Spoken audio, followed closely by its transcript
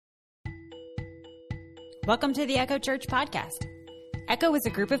Welcome to the Echo Church podcast. Echo is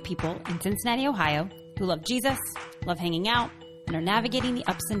a group of people in Cincinnati, Ohio, who love Jesus, love hanging out, and are navigating the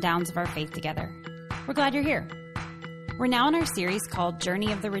ups and downs of our faith together. We're glad you're here. We're now in our series called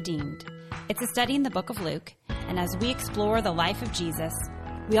Journey of the Redeemed. It's a study in the book of Luke, and as we explore the life of Jesus,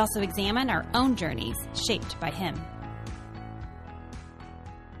 we also examine our own journeys shaped by him.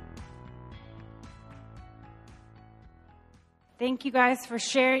 Thank you guys for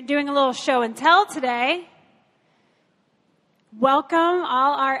doing a little show and tell today. Welcome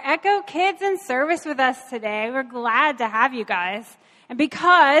all our Echo kids in service with us today. We're glad to have you guys. And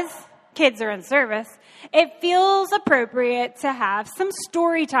because kids are in service, it feels appropriate to have some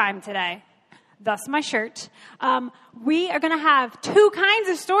story time today. Thus my shirt. We are going to have two kinds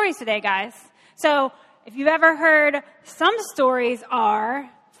of stories today, guys. So if you've ever heard, some stories are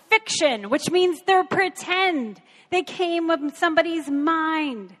fiction, which means they're pretend. They came with somebody's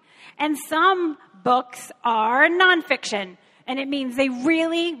mind. And some books are nonfiction, and it means they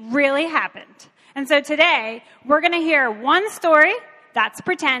really, really happened. And so today, we're going to hear one story that's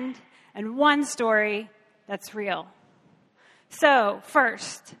pretend and one story that's real. So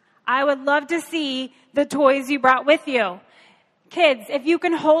first, I would love to see the toys you brought with you. Kids, if you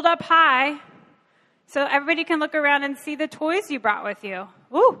can hold up high so everybody can look around and see the toys you brought with you.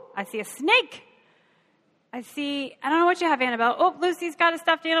 Ooh, I see a snake. I don't know what you have, Annabelle. Oh, Lucy's got a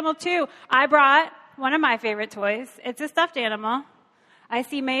stuffed animal too. I brought one of my favorite toys. It's a stuffed animal. I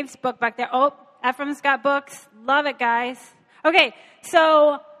see Maeve's book back there. Oh, Ephraim's got books. Love it, guys. Okay,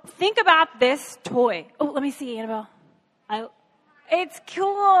 so think about this toy. Oh, let me see, Annabelle. It's cool.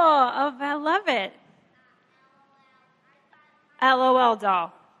 Oh, I love it. LOL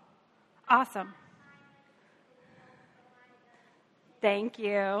doll. Awesome. Thank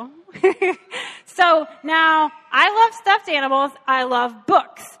you. So now, I love stuffed animals. I love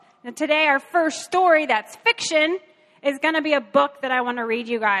books. Now today, our first story that's fiction is going to be a book that I want to read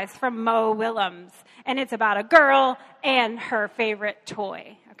you guys from Mo Willems. And it's about a girl and her favorite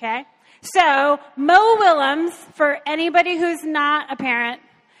toy, okay? So, Mo Willems, for anybody who's not a parent,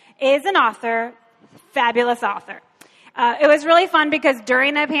 is an author, fabulous author. It was really fun because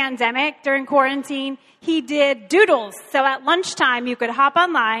during the pandemic, during quarantine, he did doodles. So at lunchtime, you could hop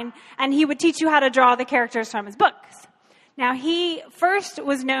online, and he would teach you how to draw the characters from his books. Now, he first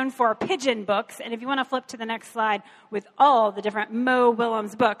was known for pigeon books, and if you want to flip to the next slide with all the different Mo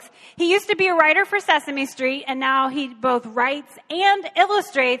Willems books. He used to be a writer for Sesame Street, and now he both writes and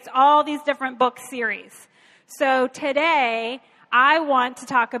illustrates all these different book series. So today, I want to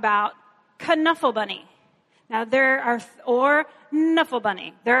talk about Knuffle Bunny. Now, or Knuffle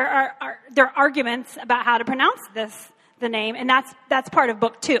Bunny. There are arguments about how to pronounce the name, and that's part of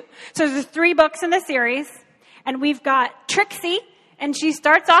book 2. So there's 3 books in the series, and we've got Trixie, and she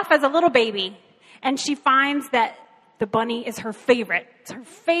starts off as a little baby, and she finds that the bunny is her favorite. It's her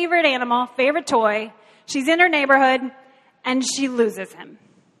favorite animal, favorite toy. She's in her neighborhood, and she loses him.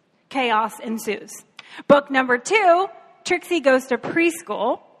 Chaos ensues. Book number 2, Trixie goes to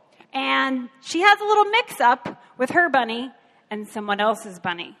preschool, and she has a little mix-up with her bunny and someone else's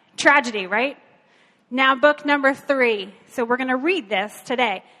bunny. Tragedy, right? Now, book number 3. So we're going to read this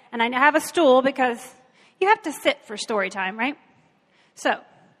today. And I have a stool because you have to sit for story time, right? So,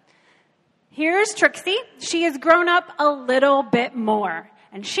 here's Trixie. She has grown up a little bit more.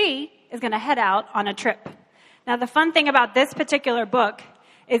 And she is going to head out on a trip. Now, the fun thing about this particular book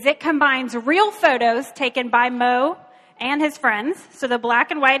is it combines real photos taken by Mo and his friends. So the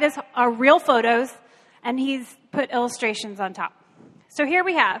black and white are real photos, and he's put illustrations on top. So here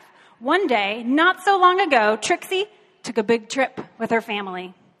we have, one day, not so long ago, Trixie took a big trip with her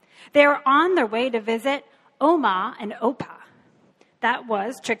family. They were on their way to visit Oma and Opa. That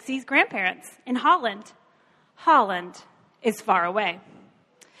was Trixie's grandparents in Holland. Holland is far away.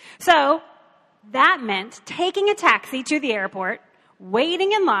 So that meant taking a taxi to the airport,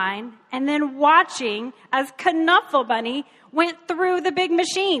 waiting in line, and then watching as Knuffle Bunny went through the big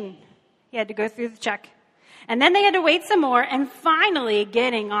machine. He had to go through the check. And then they had to wait some more, and finally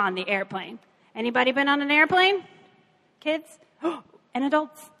getting on the airplane. Anybody been on an airplane? Kids? And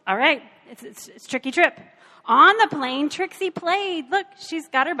adults. All right. It's a tricky trip. On the plane, Trixie played. Look, she's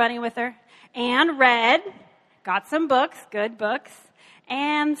got her bunny with her. And read, got some books, good books,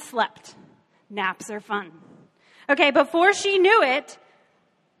 and slept. Naps are fun. Okay, before she knew it,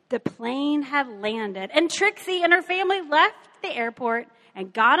 the plane had landed, and Trixie and her family left the airport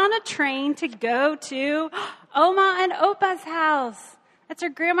and got on a train to go to Oma and Opa's house. That's her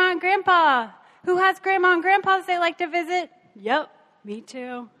grandma and grandpa. Who has grandma and grandpas they like to visit? Yep, me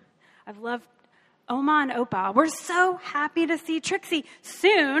too. I've loved Oma and Opa. We're so happy to see Trixie.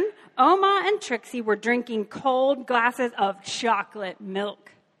 Soon, Oma and Trixie were drinking cold glasses of chocolate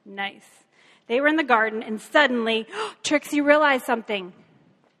milk. Nice. They were in the garden, and suddenly, Trixie realized something.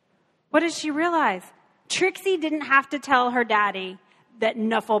 What did she realize? Trixie didn't have to tell her daddy that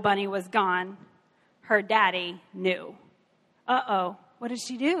Knuffle Bunny was gone. Her daddy knew. Uh-oh, what did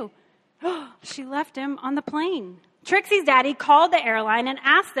she do? She left him on the plane. Trixie's daddy called the airline and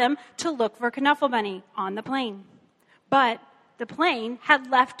asked them to look for Knuffle Bunny on the plane. But the plane had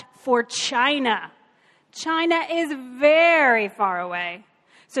left for China. China is very far away.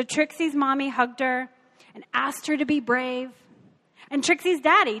 So Trixie's mommy hugged her and asked her to be brave. And Trixie's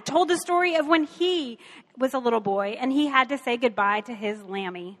daddy told the story of when he was a little boy and he had to say goodbye to his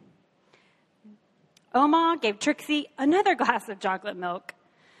Lammy. Oma gave Trixie another glass of chocolate milk,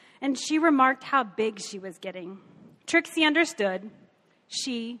 and she remarked how big she was getting. Trixie understood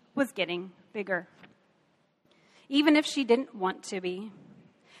she was getting bigger, even if she didn't want to be.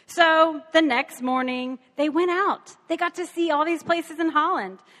 So the next morning, they went out. They got to see all these places in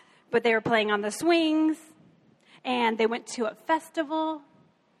Holland, but they were playing on the swings, and they went to a festival,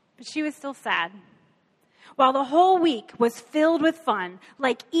 but she was still sad. While the whole week was filled with fun,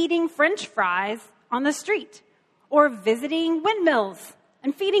 like eating French fries on the street or visiting windmills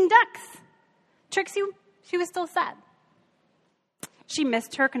and feeding ducks, Trixie, she was still sad. She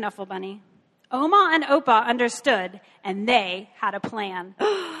missed her Knuffle Bunny. Oma and Opa understood, and they had a plan.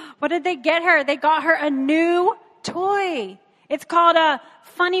 What did they get her? They got her a new toy. It's called a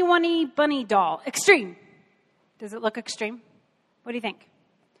Funny Wunny Bunny doll. Extreme. Does it look extreme? What do you think?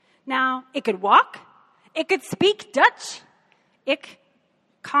 Now, it could walk. It could speak Dutch. Ik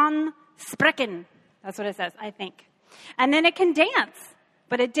kan spreken. That's what it says, I think. And then it can dance.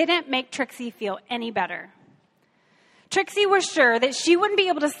 But it didn't make Trixie feel any better. Trixie was sure that she wouldn't be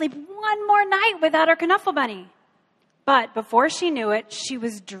able to sleep one more night without her Knuffle Bunny. But before she knew it, she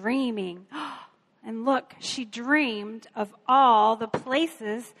was dreaming. And look, she dreamed of all the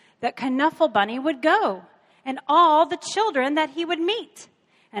places that Knuffle Bunny would go, and all the children that he would meet,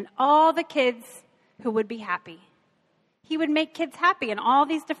 and all the kids who would be happy. He would make kids happy in all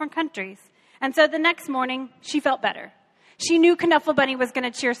these different countries. And so the next morning, she felt better. She knew Knuffle Bunny was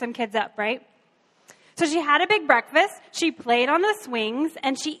going to cheer some kids up, right? So she had a big breakfast, she played on the swings,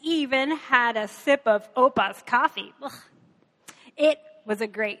 and she even had a sip of Opa's coffee. Ugh. It was a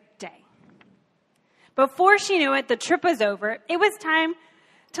great day. Before she knew it, the trip was over. It was time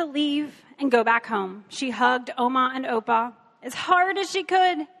to leave and go back home. She hugged Oma and Opa as hard as she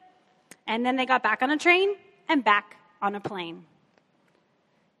could, and then they got back on a train and back on a plane.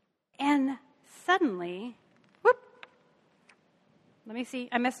 And suddenly, let me see,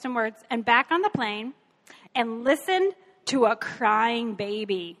 I missed some words. And back on the plane and listened to a crying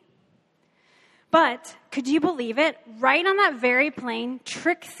baby. But could you believe it? Right on that very plane,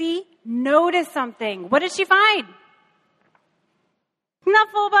 Trixie noticed something. What did she find?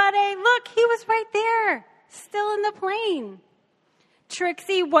 Knuffle Bunny. Look, he was right there, still in the plane.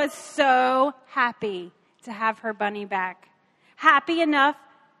 Trixie was so happy to have her bunny back. Happy enough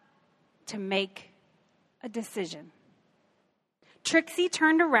to make a decision. Trixie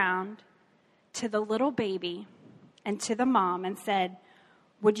turned around to the little baby and to the mom and said,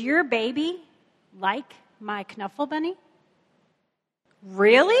 "Would your baby like my Knuffle Bunny?"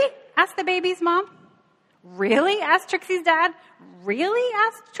 "Really?" asked the baby's mom. "Really?" asked Trixie's dad. "Really?"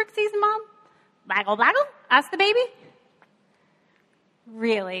 asked Trixie's mom. "Baggle, baggle?" asked the baby.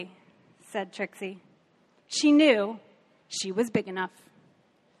 "Really," said Trixie. She knew she was big enough.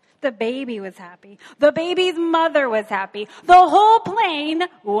 The baby was happy. The baby's mother was happy. The whole plane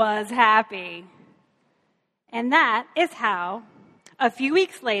was happy. And that is how, a few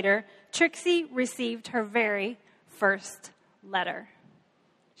weeks later, Trixie received her very first letter.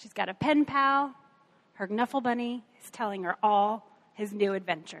 She's got a pen pal. Her Knuffle Bunny is telling her all his new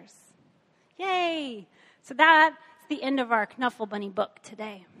adventures. Yay! So that's the end of our Knuffle Bunny book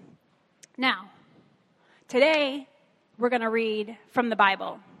today. Now, today we're going to read from the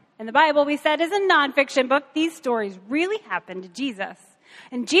Bible. And the Bible, we said, is a nonfiction book. These stories really happened to Jesus.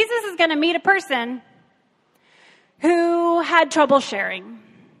 And Jesus is going to meet a person who had trouble sharing,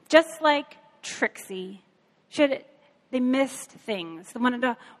 just like Trixie. They missed things. They wanted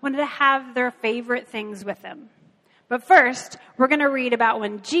to have their favorite things with them. But first, we're going to read about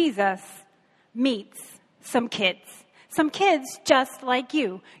when Jesus meets some kids just like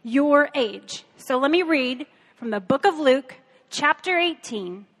you, your age. So let me read from the book of Luke, chapter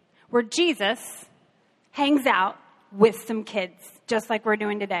 18, where Jesus hangs out with some kids, just like we're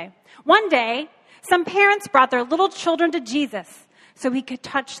doing today. One day, some parents brought their little children to Jesus so he could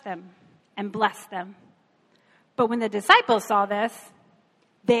touch them and bless them. But when the disciples saw this,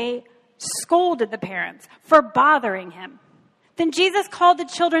 They scolded the parents for bothering him. Then Jesus called the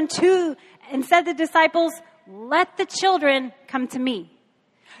children to and said to the disciples, "Let the children come to me.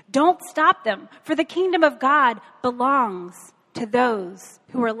 Don't stop them, for the kingdom of God belongs to those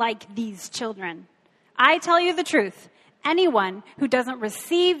who are like these children. I tell you the truth, anyone who doesn't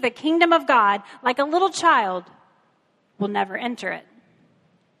receive the kingdom of God like a little child will never enter it."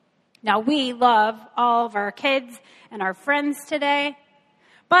 Now, we love all of our kids and our friends today,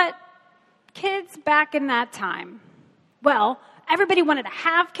 but kids back in that time, well, everybody wanted to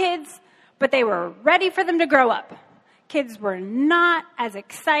have kids, but they were ready for them to grow up. Kids were not as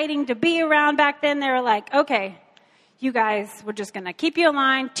exciting to be around back then. They were like, okay, you guys, we're just going to keep you in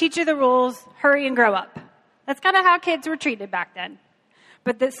line, teach you the rules, hurry and grow up. That's kind of how kids were treated back then.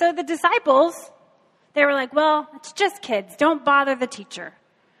 But so the disciples, they were like, well, it's just kids. Don't bother the teacher.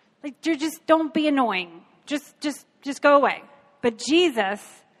 Like, don't be annoying. Just go away. But Jesus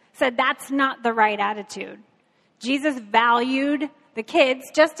said that's not the right attitude. Jesus valued the kids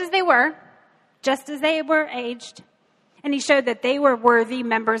just as they were aged. And he showed that they were worthy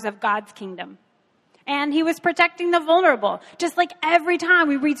members of God's kingdom. And he was protecting the vulnerable. Just like every time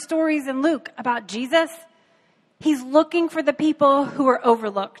we read stories in Luke about Jesus, he's looking for the people who are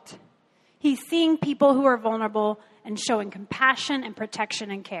overlooked. He's seeing people who are vulnerable and showing compassion and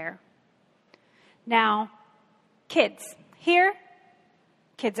protection and care. Now, kids here,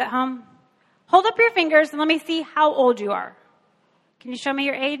 kids at home, hold up your fingers and let me see how old you are. Can you show me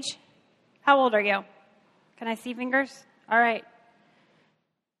your age? How old are you? Can I see fingers? All right.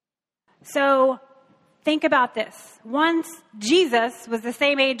 So think about this. Once Jesus was the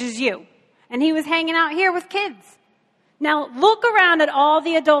same age as you, and he was hanging out here with kids. Now look around at all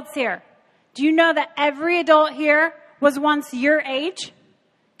the adults here. Do you know that every adult here was once your age?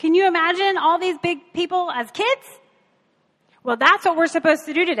 Can you imagine all these big people as kids? Well, that's what we're supposed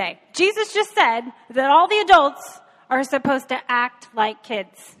to do today. Jesus just said that all the adults are supposed to act like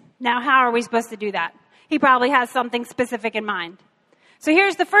kids. Now, how are we supposed to do that? He probably has something specific in mind. So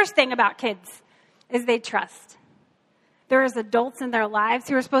here's the first thing about kids, is they trust. There is adults in their lives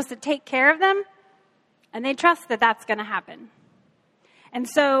who are supposed to take care of them, and they trust that that's going to happen. And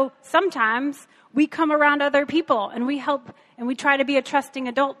so sometimes we come around other people and we help and we try to be a trusting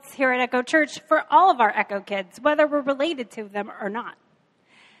adults here at Echo Church for all of our Echo kids, whether we're related to them or not.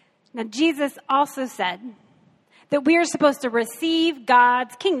 Now, Jesus also said that we are supposed to receive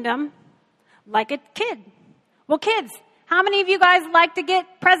God's kingdom like a kid. Well, kids, how many of you guys like to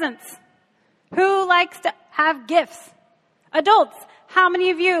get presents? Who likes to have gifts? Adults, how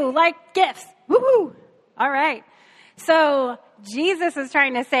many of you like gifts? Woo-hoo! All right. So Jesus is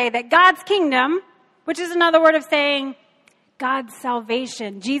trying to say that God's kingdom, which is another word of saying God's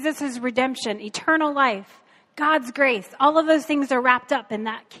salvation, Jesus' redemption, eternal life, God's grace, all of those things are wrapped up in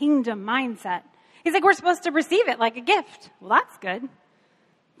that kingdom mindset. He's like, we're supposed to receive it like a gift. Well, that's good.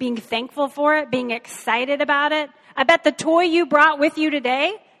 Being thankful for it, being excited about it. I bet the toy you brought with you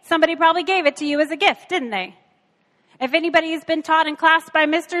today, somebody probably gave it to you as a gift, didn't they? If anybody has been taught in class by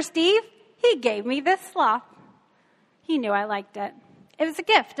Mr. Steve, he gave me this sloth. He knew I liked it. It was a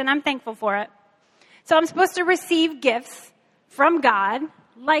gift, and I'm thankful for it. So I'm supposed to receive gifts from God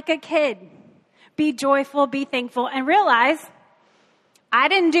like a kid. Be joyful, be thankful, and realize I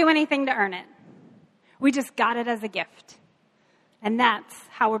didn't do anything to earn it. We just got it as a gift. And that's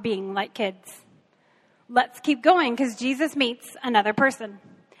how we're being like kids. Let's keep going because Jesus meets another person.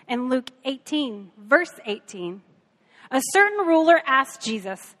 In Luke 18, verse 18, a certain ruler asked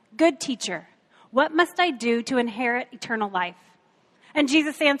Jesus, "Good teacher, what must I do to inherit eternal life?" And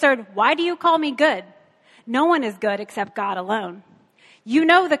Jesus answered, "Why do you call me good? No one is good except God alone. You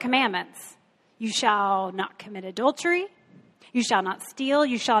know the commandments. You shall not commit adultery. You shall not steal.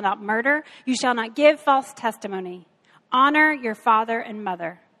 You shall not murder. You shall not give false testimony. Honor your father and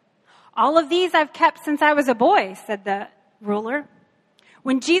mother." "All of these I've kept since I was a boy," said the ruler.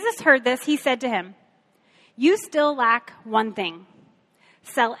 When Jesus heard this, he said to him, "You still lack one thing.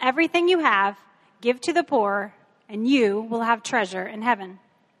 Sell everything you have, give to the poor, and you will have treasure in heaven.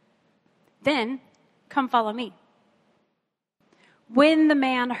 Then come follow me." When the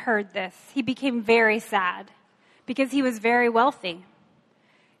man heard this, he became very sad because he was very wealthy.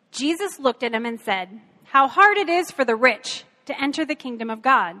 Jesus looked at him and said, "How hard it is for the rich to enter the kingdom of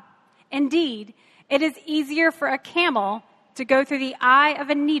God. Indeed, it is easier for a camel to go through the eye of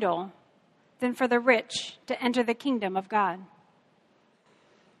a needle than for the rich to enter the kingdom of God."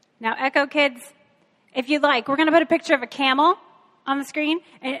 Now, Echo kids, if you'd like, we're going to put a picture of a camel on the screen,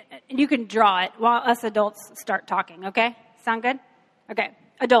 and you can draw it while us adults start talking, okay? Sound good? Okay,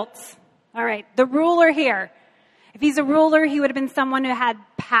 adults. All right, the ruler here. If he's a ruler, he would have been someone who had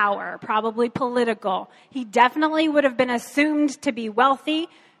power, probably political. He definitely would have been assumed to be wealthy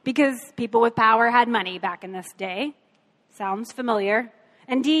because people with power had money back in this day. Sounds familiar.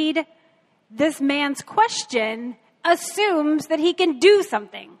 Indeed, this man's question assumes that he can do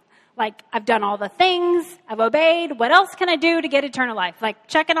something. Like, I've done all the things, I've obeyed, what else can I do to get eternal life? Like,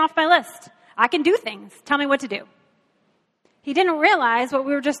 checking off my list. I can do things. Tell me what to do. He didn't realize what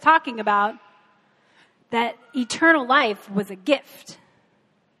we were just talking about, that eternal life was a gift.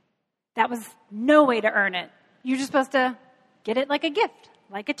 That was no way to earn it. You're just supposed to get it like a gift,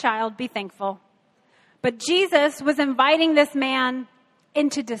 like a child, be thankful. But Jesus was inviting this man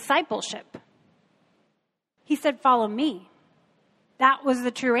into discipleship. He said, follow me. That was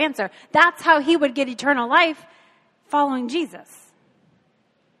the true answer. That's how he would get eternal life, following Jesus.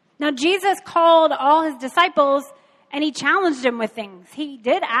 Now, Jesus called all his disciples and he challenged them with things. He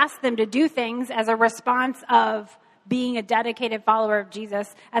did ask them to do things as a response of being a dedicated follower of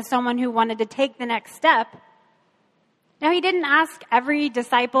Jesus, as someone who wanted to take the next step. Now, he didn't ask every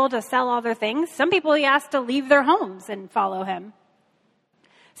disciple to sell all their things. Some people he asked to leave their homes and follow him.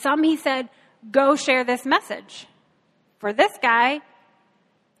 Some he said, go share this message. For this guy,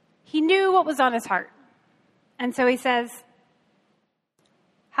 he knew what was on his heart. And so he says,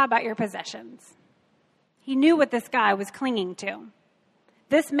 how about your possessions? He knew what this guy was clinging to.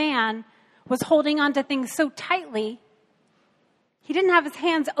 This man was holding on to things so tightly, he didn't have his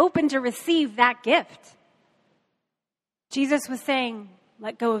hands open to receive that gift. Jesus was saying,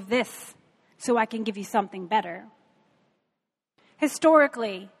 let go of this so I can give you something better.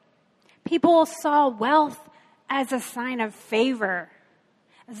 Historically, people saw wealth as a sign of favor.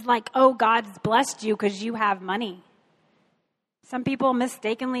 It's like, oh, God's blessed you because you have money. Some people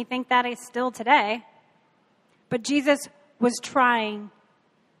mistakenly think that is still today. But Jesus was trying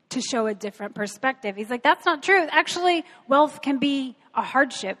to show a different perspective. He's like, that's not true. Actually, wealth can be a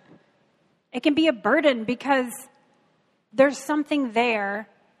hardship. It can be a burden because there's something there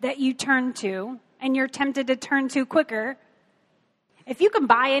that you turn to and you're tempted to turn to quicker. If you can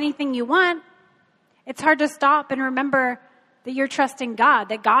buy anything you want, it's hard to stop and remember that you're trusting God,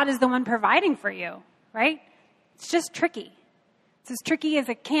 that God is the one providing for you, right? It's just tricky. It's as tricky as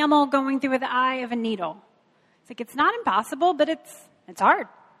a camel going through the eye of a needle. It's like, it's not impossible, but it's hard.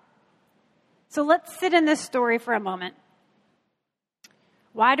 So let's sit in this story for a moment.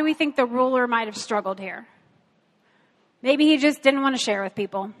 Why do we think the ruler might have struggled here? Maybe he just didn't want to share with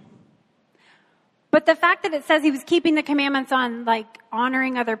people. But the fact that it says he was keeping the commandments on, like,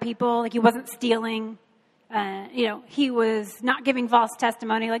 honoring other people, like he wasn't stealing, he was not giving false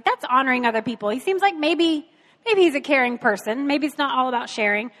testimony, like that's honoring other people. He seems like maybe he's a caring person. Maybe it's not all about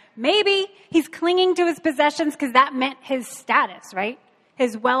sharing. Maybe he's clinging to his possessions because that meant his status, right?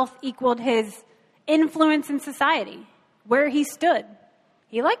 His wealth equaled his influence in society, where he stood.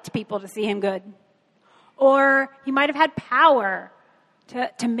 He liked people to see him good. Or he might have had power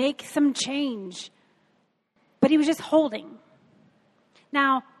to make some change, but he was just holding.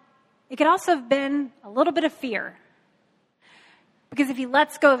 Now, it could also have been a little bit of fear. Because if he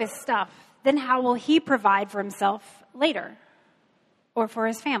lets go of his stuff, then how will he provide for himself later or for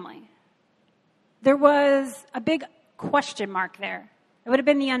his family? There was a big question mark there. It would have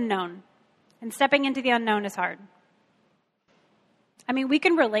been the unknown. And stepping into the unknown is hard. I mean, we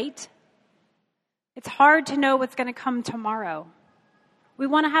can relate. It's hard to know what's going to come tomorrow. We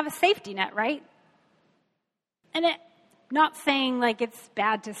want to have a safety net, right? And not saying like it's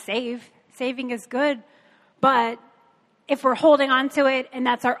bad to save. Saving is good. But if we're holding on to it and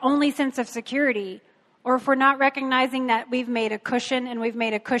that's our only sense of security, or if we're not recognizing that we've made a cushion and we've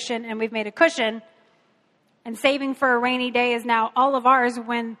made a cushion and we've made a cushion, and saving for a rainy day is now all of ours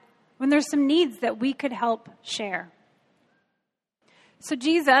when there's some needs that we could help share. So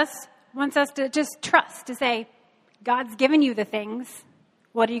Jesus wants us to just trust, to say, God's given you the things.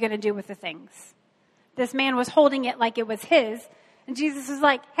 What are you going to do with the things? This man was holding it like it was his. And Jesus was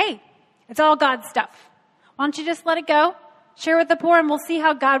like, hey, it's all God's stuff. Why don't you just let it go? Share with the poor and we'll see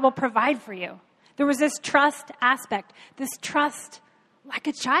how God will provide for you. There was this trust aspect, this trust like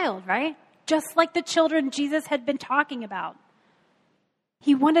a child, right? Just like the children Jesus had been talking about.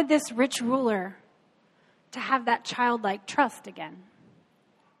 He wanted this rich ruler to have that childlike trust again.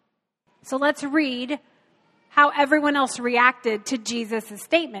 So let's read how everyone else reacted to Jesus'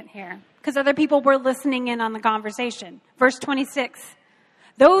 statement here, because other people were listening in on the conversation. Verse 26,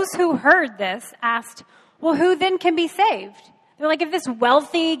 those who heard this asked, well, who then can be saved? They're like, if this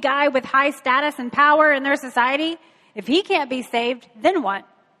wealthy guy with high status and power in their society, if he can't be saved, then what?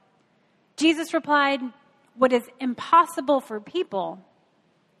 Jesus replied, what is impossible for people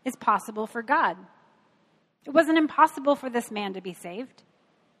is possible for God. It wasn't impossible for this man to be saved.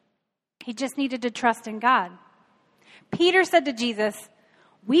 He just needed to trust in God. Peter said to Jesus,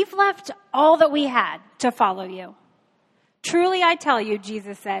 "We've left all that we had to follow you." "Truly I tell you,"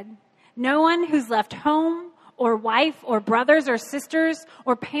 Jesus said, "no one who's left home or wife or brothers or sisters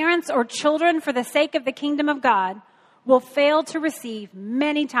or parents or children for the sake of the kingdom of God will fail to receive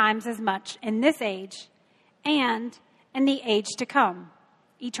many times as much in this age and in the age to come,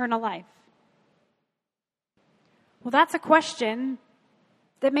 eternal life." Well, that's a question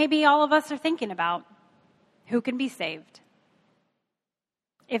that maybe all of us are thinking about. Who can be saved?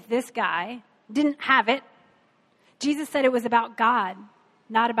 If this guy didn't have it, Jesus said it was about God,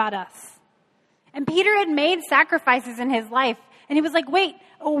 not about us. And Peter had made sacrifices in his life, and he was like, wait,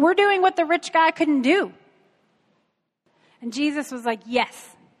 we're doing what the rich guy couldn't do. And Jesus was like,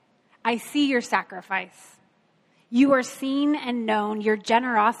 yes, I see your sacrifice. You are seen and known. Your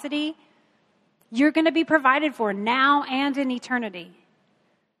generosity, you're going to be provided for now and in eternity.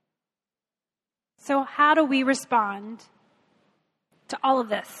 So how do we respond to all of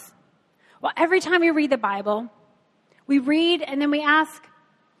this? Well, every time we read the Bible, we read and then we ask,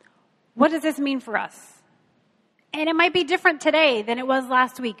 what does this mean for us? And it might be different today than it was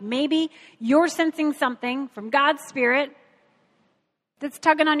last week. Maybe you're sensing something from God's Spirit that's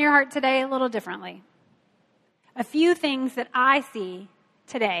tugging on your heart today a little differently. A few things that I see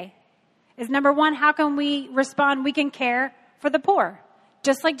today is, number one, how can we respond? We can care for the poor,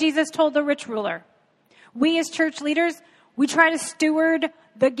 just like Jesus told the rich ruler. We as church leaders, we try to steward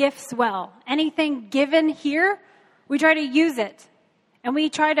the gifts well. Anything given here, we try to use it. And we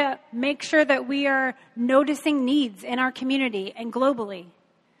try to make sure that we are noticing needs in our community and globally.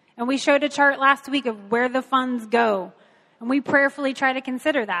 And we showed a chart last week of where the funds go. And we prayerfully try to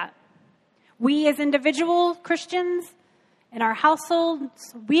consider that. We as individual Christians in our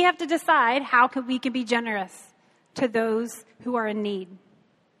households, we have to decide how we can be generous to those who are in need.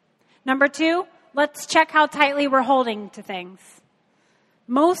 Number two, let's check how tightly we're holding to things.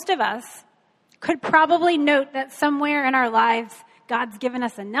 Most of us could probably note that somewhere in our lives, God's given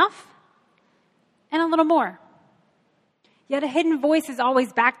us enough and a little more. Yet a hidden voice is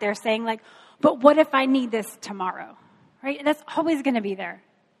always back there saying like, but what if I need this tomorrow? Right? That's always going to be there.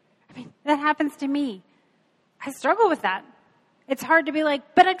 I mean, that happens to me. I struggle with that. It's hard to be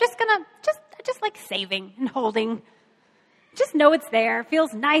like, but I just like saving and holding. Just know it's there.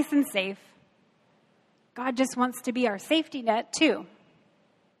 Feels nice and safe. God just wants to be our safety net too.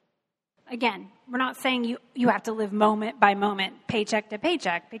 Again, we're not saying you have to live moment by moment, paycheck to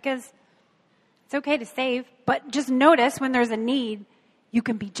paycheck, because it's okay to save, but just notice when there's a need, you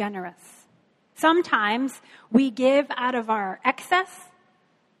can be generous. Sometimes we give out of our excess.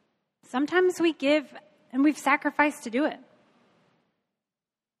 Sometimes we give and we've sacrificed to do it.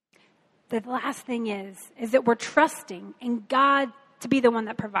 The last thing is that we're trusting in God to be the one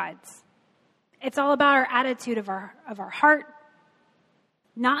that provides. It's all about our attitude of our heart,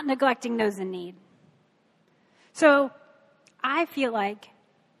 not neglecting those in need. So I feel like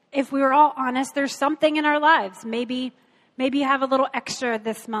if we were all honest, there's something in our lives. Maybe you have a little extra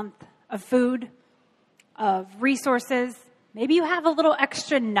this month of food, of resources. Maybe you have a little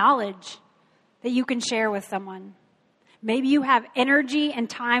extra knowledge that you can share with someone. Maybe you have energy and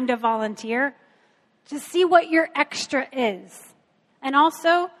time to volunteer. Just see what your extra is. And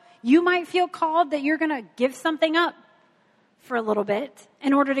also, you might feel called that you're going to give something up for a little bit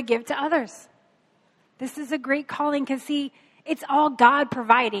in order to give to others. This is a great calling because, see, it's all God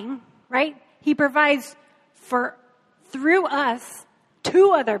providing, right? He provides through us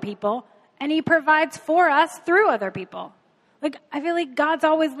to other people, and He provides for us through other people. Like, I feel like God's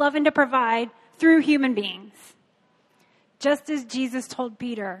always loving to provide through human beings. Just as Jesus told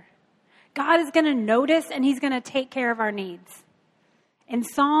Peter, God is going to notice and He's going to take care of our needs. In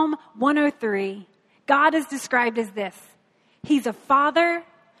Psalm 103, God is described as this: He's a father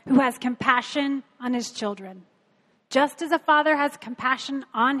who has compassion on His children. Just as a father has compassion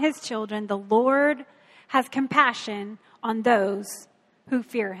on his children, the Lord has compassion on those who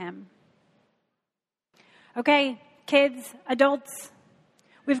fear Him. Okay, kids, adults,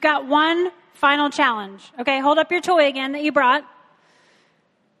 we've got one final challenge. Okay, hold up your toy again that you brought.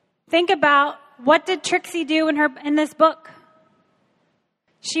 Think about, what did Trixie do in this book?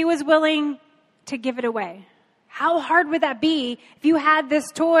 She was willing to give it away. How hard would that be if you had this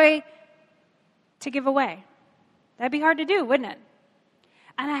toy to give away? That'd be hard to do, wouldn't it?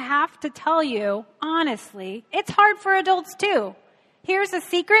 And I have to tell you, honestly, it's hard for adults too. Here's a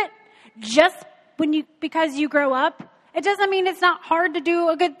secret. Just because you grow up, it doesn't mean it's not hard to do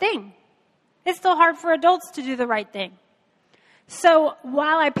a good thing. It's still hard for adults to do the right thing. So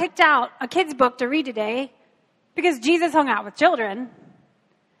while I picked out a kid's book to read today, because Jesus hung out with children,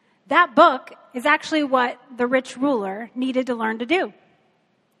 That book is actually what the rich ruler needed to learn to do.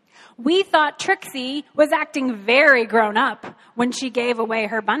 We thought Trixie was acting very grown up when she gave away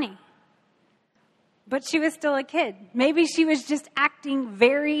her bunny. But she was still a kid. Maybe she was just acting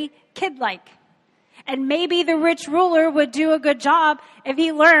very kid-like. And maybe the rich ruler would do a good job if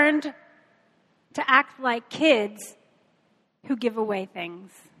he learned to act like kids who give away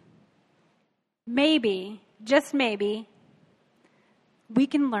things. Maybe, just maybe, we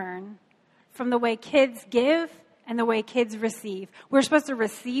can learn from the way kids give and the way kids receive. We're supposed to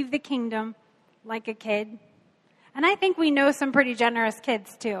receive the kingdom like a kid. And I think we know some pretty generous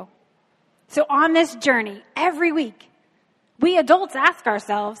kids too. So on this journey, every week, we adults ask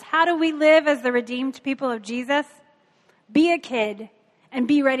ourselves, how do we live as the redeemed people of Jesus? Be a kid and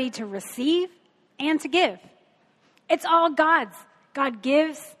be ready to receive and to give. It's all God's. God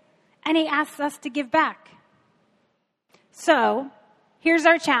gives and he asks us to give back. So here's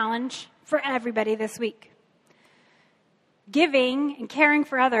our challenge for everybody this week. Giving and caring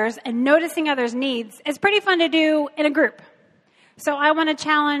for others and noticing others' needs is pretty fun to do in a group. So I want to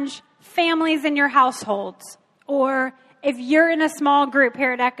challenge families in your households, or if you're in a small group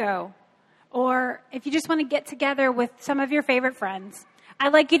here at Echo, or if you just want to get together with some of your favorite friends,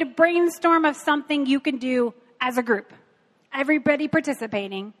 I'd like you to brainstorm of something you can do as a group, everybody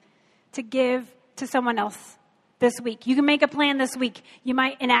participating, to give to someone else this week. You can make a plan this week. You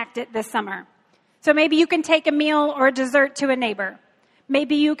might enact it this summer. So maybe you can take a meal or a dessert to a neighbor.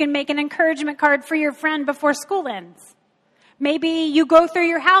 Maybe you can make an encouragement card for your friend before school ends. Maybe you go through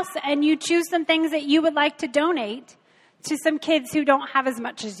your house and you choose some things that you would like to donate to some kids who don't have as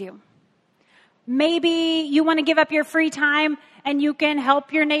much as you. Maybe you want to give up your free time and you can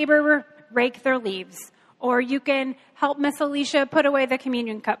help your neighbor rake their leaves. Or you can help Miss Alicia put away the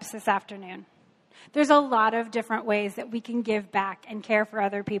communion cups this afternoon. There's a lot of different ways that we can give back and care for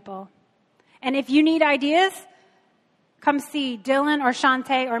other people. And if you need ideas, come see Dylan or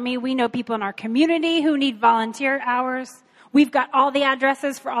Shantae or me. We know people in our community who need volunteer hours. We've got all the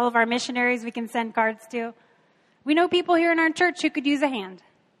addresses for all of our missionaries we can send cards to. We know people here in our church who could use a hand.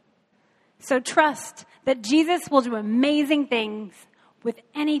 So trust that Jesus will do amazing things with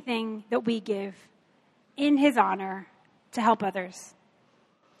anything that we give in his honor to help others.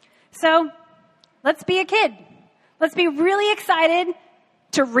 So let's be a kid. Let's be really excited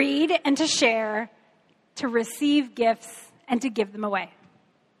to read and to share, to receive gifts and to give them away.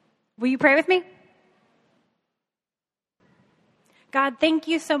 Will you pray with me? God, thank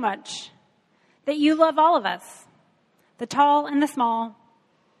you so much that you love all of us, the tall and the small,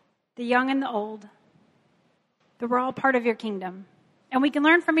 the young and the old, that we're all part of your kingdom, and we can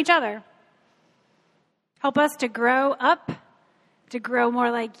learn from each other. Help us to grow up, to grow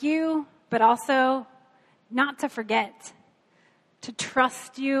more like you, but also not to forget, to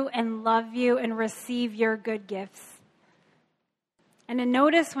trust you and love you and receive your good gifts. And to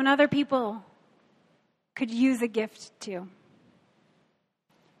notice when other people could use a gift too.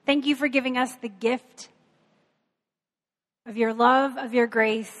 Thank you for giving us the gift of your love, of your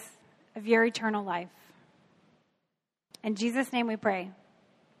grace, of your eternal life. In Jesus' name we pray.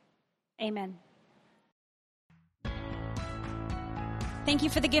 Amen. Thank you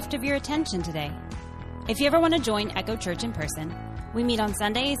for the gift of your attention today. If you ever want to join Echo Church in person, we meet on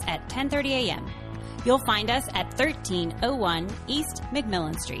Sundays at 10:30 a.m. You'll find us at 1301 East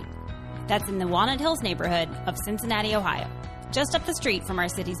McMillan Street. That's in the Walnut Hills neighborhood of Cincinnati, Ohio, just up the street from our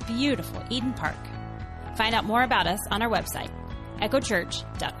city's beautiful Eden Park. Find out more about us on our website,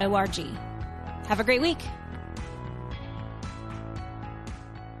 echochurch.org. Have a great week.